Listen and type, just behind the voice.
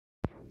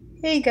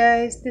Hey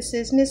guys, this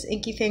is Miss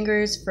Inky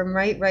Fingers from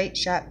Right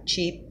Shop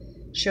Cheap,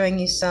 showing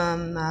you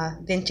some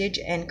vintage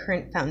and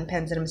current fountain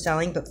pens that I'm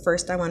selling. But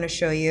first I want to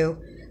show you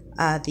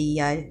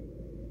the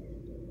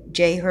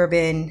J.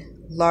 Herbin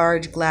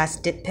large glass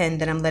dip pen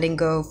that I'm letting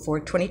go for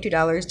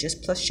 $22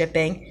 just plus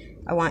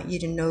shipping. I want you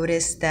to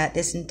notice that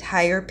this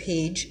entire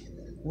page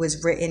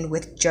was written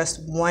with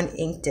just one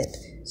ink dip.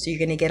 So you're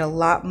going to get a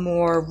lot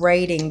more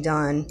writing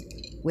done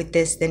with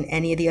this than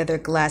any of the other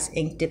glass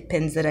ink dip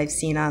pens that I've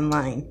seen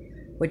online.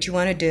 What you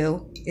want to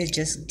do is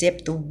just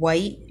dip the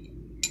white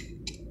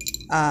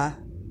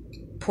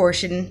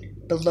portion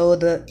below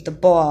the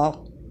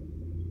ball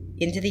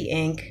into the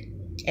ink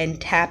and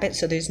tap it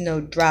so there's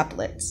no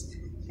droplets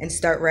and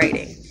start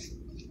writing.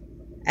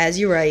 As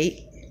you write,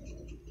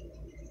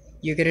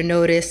 you're going to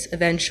notice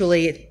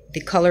eventually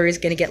the color is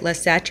going to get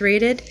less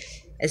saturated.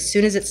 As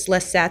soon as it's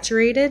less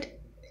saturated,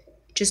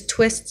 just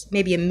twist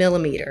maybe a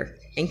millimeter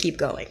and keep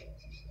going.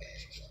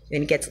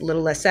 Then it gets a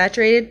little less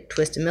saturated,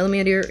 twist a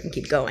millimeter and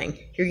keep going.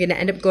 You're going to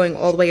end up going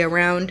all the way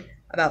around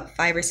about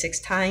 5 or 6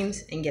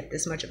 times and get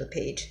this much of a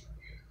page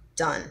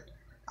done.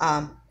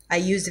 I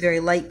used a very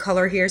light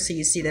color here so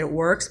you see that it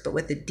works, but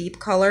with the deep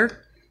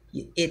color,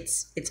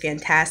 it's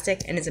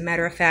fantastic. And as a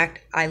matter of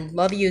fact, I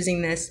love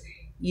using this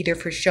either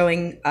for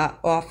showing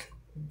off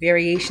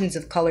variations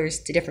of colors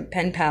to different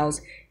pen pals,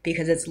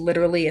 because it's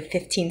literally a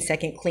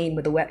 15-second clean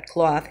with a wet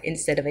cloth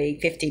instead of a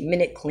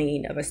 15-minute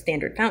clean of a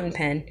standard fountain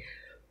pen,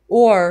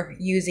 or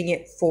using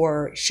it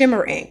for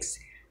shimmer inks.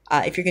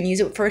 If you're going to use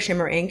it for a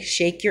shimmer ink,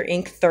 shake your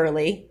ink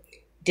thoroughly,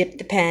 dip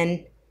the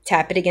pen,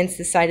 tap it against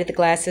the side of the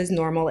glass as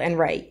normal, and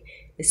write.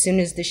 As soon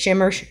as the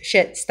shimmer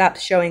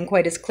stops showing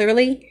quite as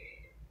clearly,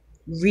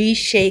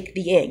 reshake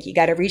the ink. You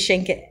got to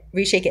reshake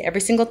it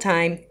every single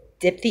time.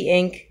 Dip the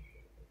ink,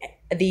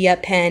 the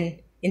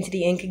pen into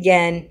the ink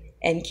again,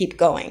 and keep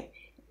going.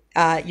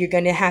 You're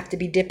going to have to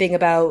be dipping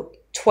about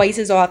twice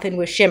as often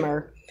with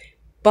shimmer,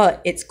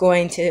 but it's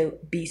going to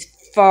be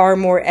far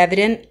more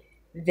evident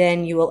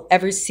than you will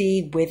ever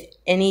see with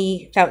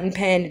any fountain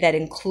pen that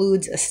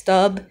includes a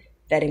stub,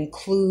 that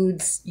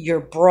includes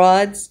your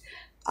broads.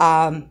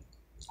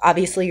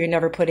 Obviously, you're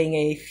never putting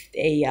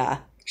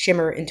a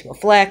shimmer into a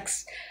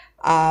flex,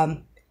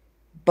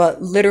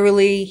 but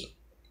literally,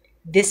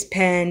 this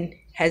pen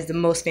has the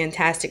most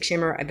fantastic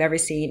shimmer I've ever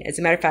seen. As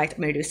a matter of fact,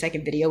 I'm going to do a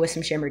second video with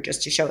some shimmer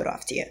just to show it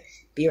off to you.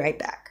 Be right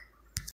back.